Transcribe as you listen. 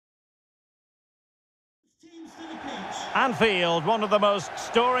Anfield, one of the most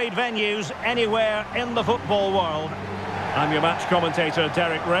storied venues anywhere in the football world. I'm your match commentator,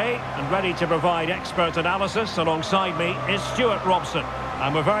 Derek Ray, and ready to provide expert analysis. Alongside me is Stuart Robson.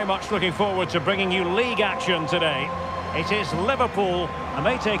 And we're very much looking forward to bringing you league action today. It is Liverpool, and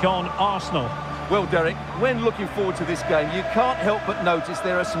they take on Arsenal. Well, Derek, when looking forward to this game, you can't help but notice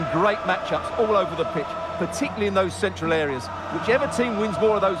there are some great matchups all over the pitch, particularly in those central areas. Whichever team wins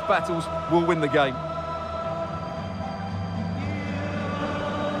more of those battles will win the game.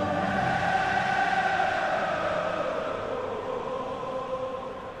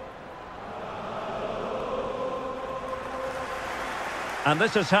 And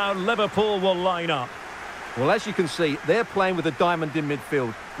this is how Liverpool will line up. Well, as you can see, they're playing with a diamond in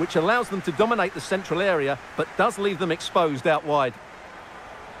midfield, which allows them to dominate the central area, but does leave them exposed out wide.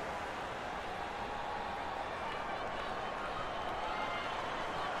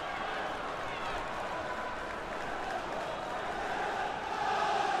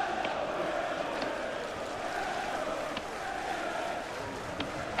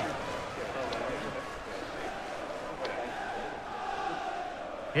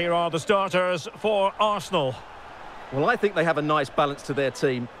 Here are the starters for Arsenal. Well, I think they have a nice balance to their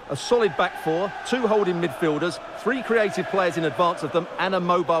team. A solid back four, two holding midfielders, three creative players in advance of them, and a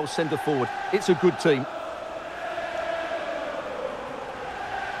mobile centre forward. It's a good team.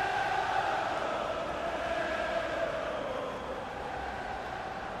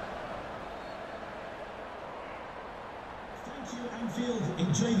 Thank you, Anfield.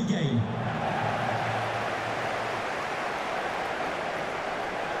 Enjoy the game.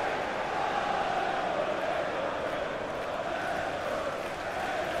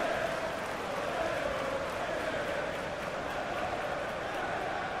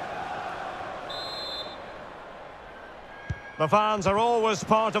 The fans are always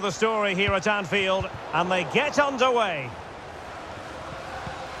part of the story here at Anfield, and they get underway.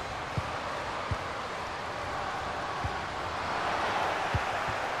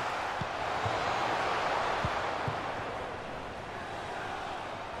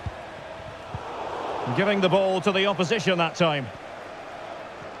 Giving the ball to the opposition that time.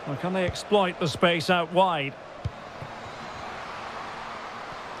 Well, can they exploit the space out wide?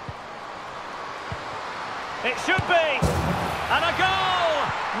 It should be! And a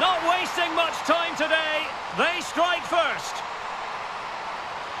goal! Not wasting much time today. They strike first.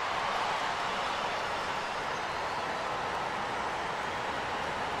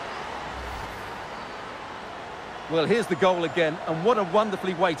 Well, here's the goal again, and what a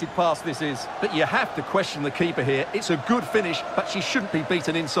wonderfully weighted pass this is. But you have to question the keeper here. It's a good finish, but she shouldn't be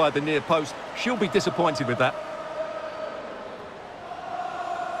beaten inside the near post. She'll be disappointed with that.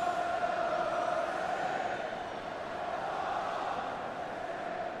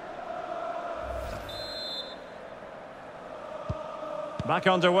 Back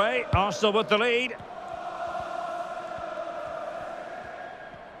underway, Arsenal with the lead.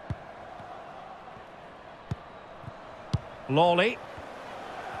 Lawley.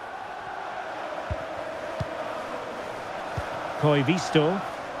 Koivisto.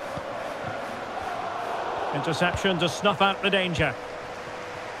 Interception to snuff out the danger.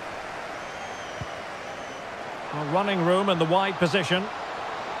 Well, running room in the wide position.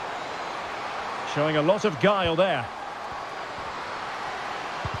 Showing a lot of guile there.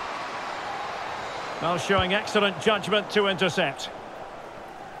 Well, showing excellent judgment to intercept.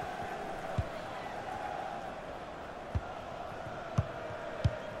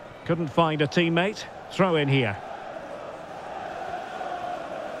 Couldn't find a teammate. Throw in here.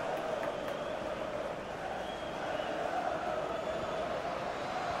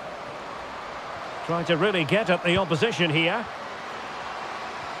 Trying to really get at the opposition here.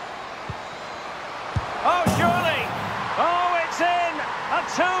 Oh, surely! Oh, it's in! A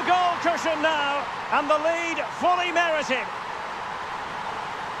two-goal cushion now, and the lead fully merited.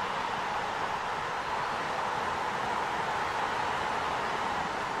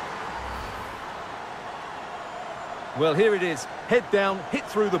 Well, here it is. Head down, hit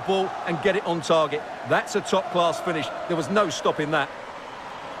through the ball, and get it on target. That's a top-class finish. There was no stopping that.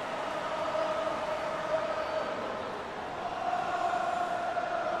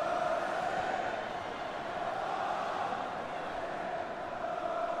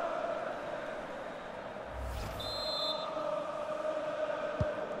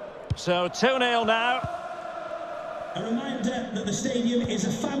 So 2-0 now. A reminder that the stadium is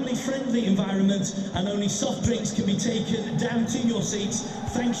a family-friendly environment and only soft drinks can be taken down to your seats.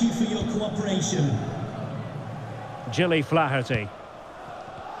 Thank you for your cooperation. Gilly Flaherty.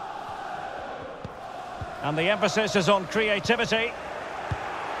 And the emphasis is on creativity.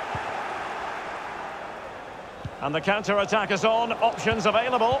 And the counter-attack is on, options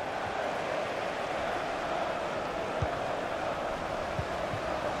available.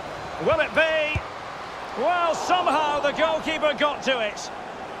 Will it be? Well, somehow the goalkeeper got to it.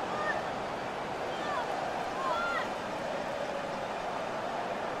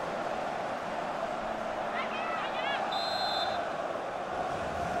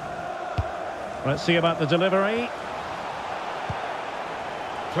 Let's see about the delivery.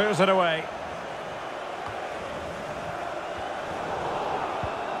 Clears it away.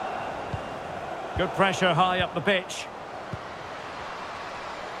 Good pressure high up the pitch.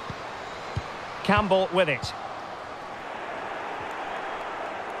 Campbell with it.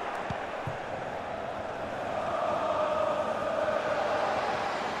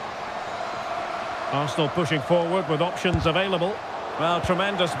 Arsenal pushing forward with options available. Well,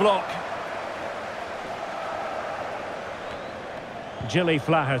 tremendous block. Gilly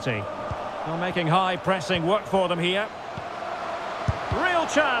Flaherty. Well, making high pressing work for them here. Real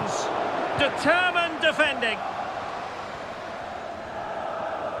chance. Determined defending.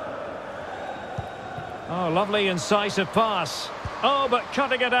 Oh, lovely incisive pass. Oh, but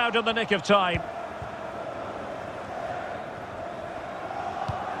cutting it out in the nick of time.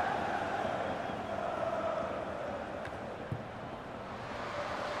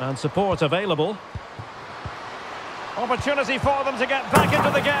 And support available. Opportunity for them to get back into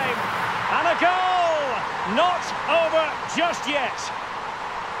the game. And a goal! Not over just yet.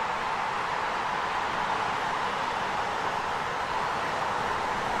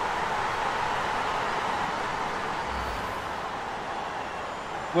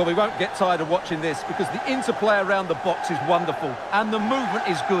 Well, we won't get tired of watching this because the interplay around the box is wonderful and the movement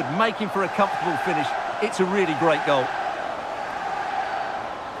is good, making for a comfortable finish. It's a really great goal.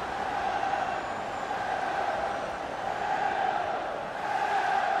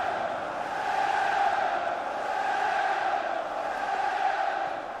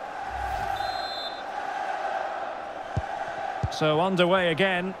 So underway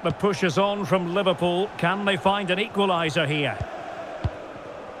again, the push is on from Liverpool. Can they find an equaliser here?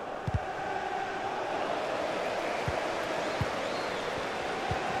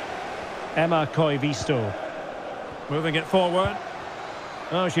 Emma Koivisto. Moving it forward.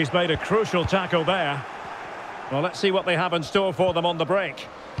 Oh, she's made a crucial tackle there. Well, let's see what they have in store for them on the break.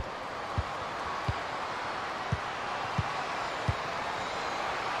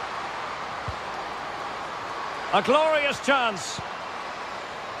 A glorious chance.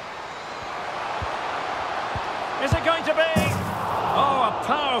 Is it going to be? Oh, a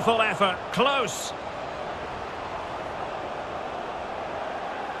powerful effort. Close.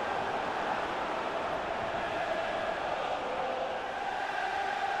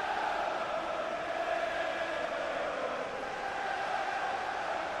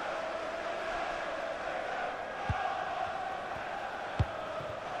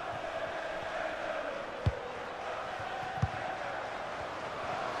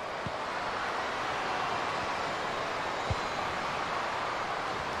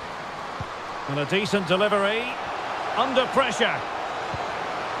 And a decent delivery. Under pressure.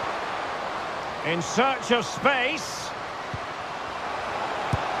 In search of space.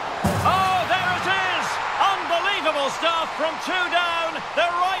 Oh, there it is! Unbelievable stuff from 2 down.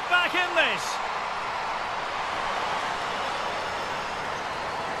 They're right back in this.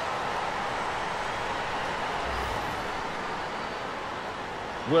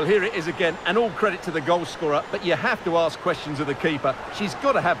 Well, here it is again, and all credit to the goal scorer, but you have to ask questions of the keeper. She's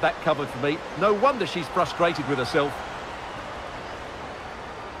got to have that covered for me. No wonder she's frustrated with herself.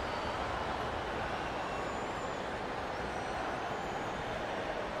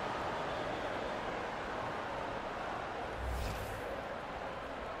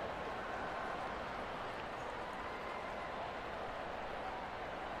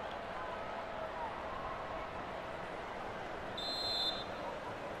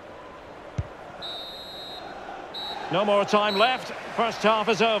 No more time left. First half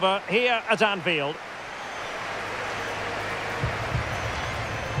is over here at Anfield.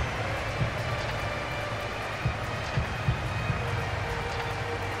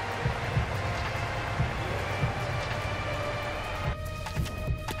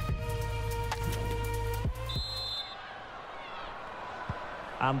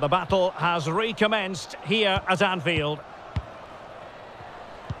 And the battle has recommenced here at Anfield.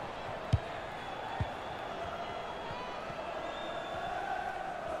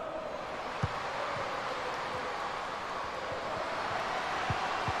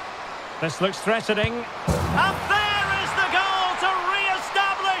 This looks threatening. And there is the goal to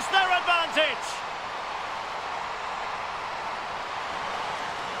re-establish their advantage.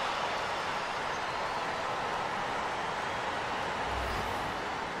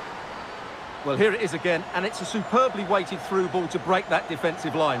 Well, here it is again, and it's a superbly weighted through ball to break that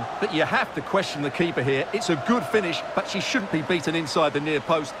defensive line. But you have to question the keeper here. It's a good finish, but she shouldn't be beaten inside the near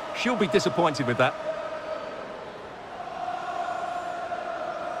post. She'll be disappointed with that.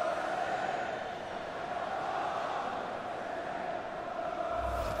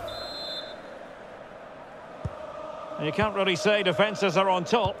 You can't really say defences are on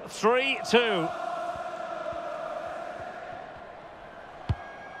top. 3-2.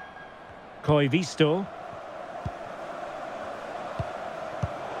 Koivisto.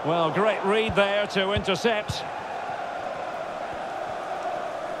 Well, great read there to intercept.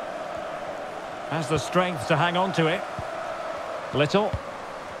 Has the strength to hang on to it. Little.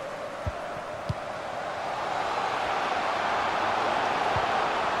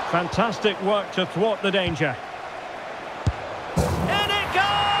 Fantastic work to thwart the danger. In it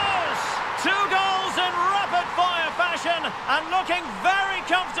goes! 2 goals in rapid-fire fashion and looking very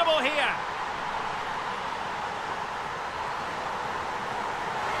comfortable here.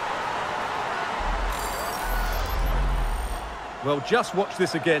 Well, just watch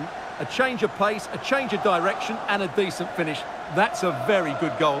this again. A change of pace, a change of direction, and a decent finish. That's a very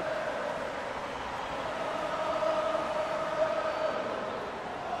good goal.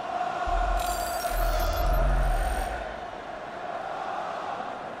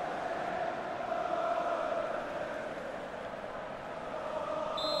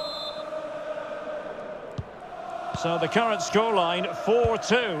 So the current scoreline,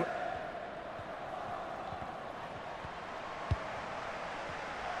 4-2.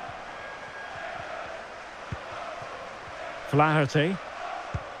 Flaherty.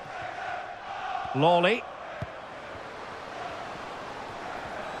 Lawley.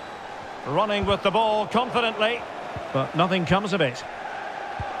 Running with the ball confidently, but nothing comes of it.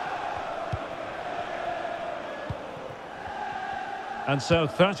 And so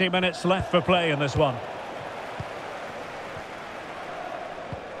 30 minutes left for play in this one.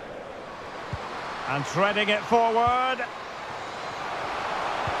 And threading it forward.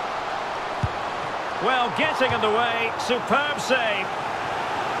 Well, getting in the way, superb save.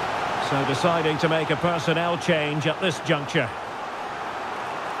 So deciding to make a personnel change at this juncture.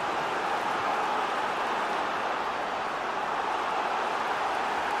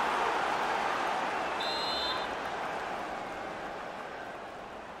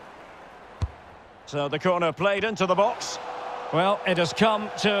 So the corner played into the box. Well, it has come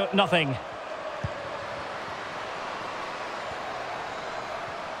to nothing.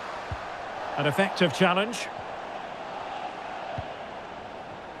 An effective challenge.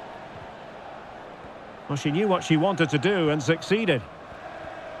 Well, she knew what she wanted to do and succeeded.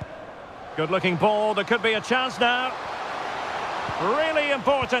 Good-looking ball. There could be a chance now. Really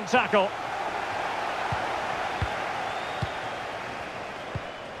important tackle.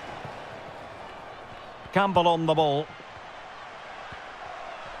 Campbell on the ball.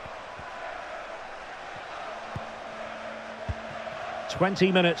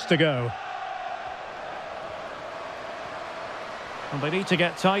 "20 minutes to go. And they need to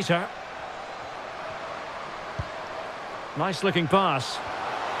get tighter. Nice looking pass.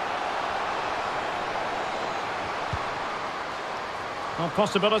 Well,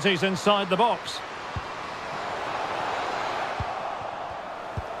 possibilities inside the box.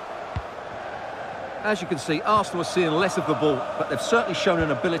 As you can see, Arsenal are seeing less of the ball, but they've certainly shown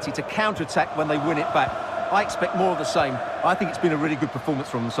an ability to counter-attack when they win it back. I expect more of the same. I think it's been a really good performance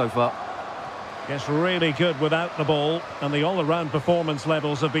from them so far. Yes, really good without the ball, and the all-around performance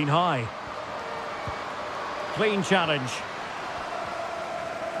levels have been high. Clean challenge.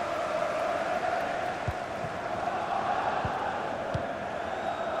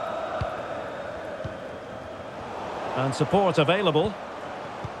 And support available.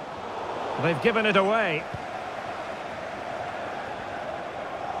 They've given it away.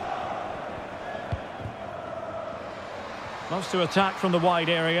 Loves to attack from the wide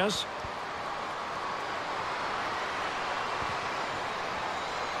areas.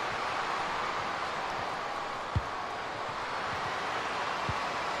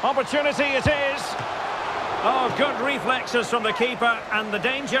 Opportunity it is. Oh, good reflexes from the keeper and the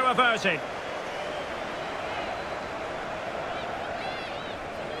danger averted.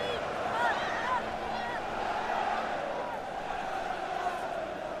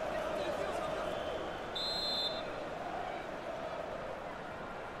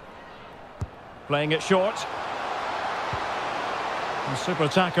 Playing it short. A super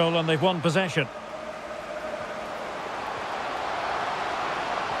tackle and they've won possession.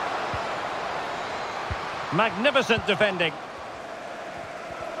 Magnificent defending.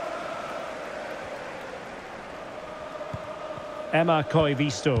 Emma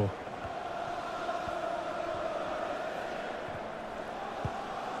Koivisto.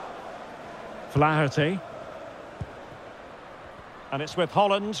 Flaherty. And it's with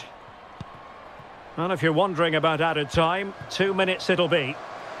Holland. And if you're wondering about added time, 2 minutes it'll be.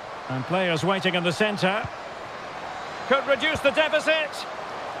 And players waiting in the centre. Could reduce the deficit.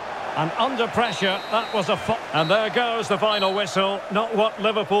 And under pressure, that was and there goes the final whistle. Not what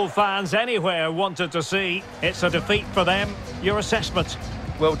Liverpool fans anywhere wanted to see. It's a defeat for them. Your assessment?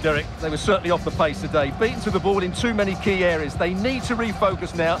 Well, Derek, they were certainly off the pace today. Beaten to the ball in too many key areas. They need to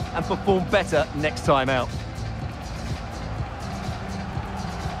refocus now and perform better next time out.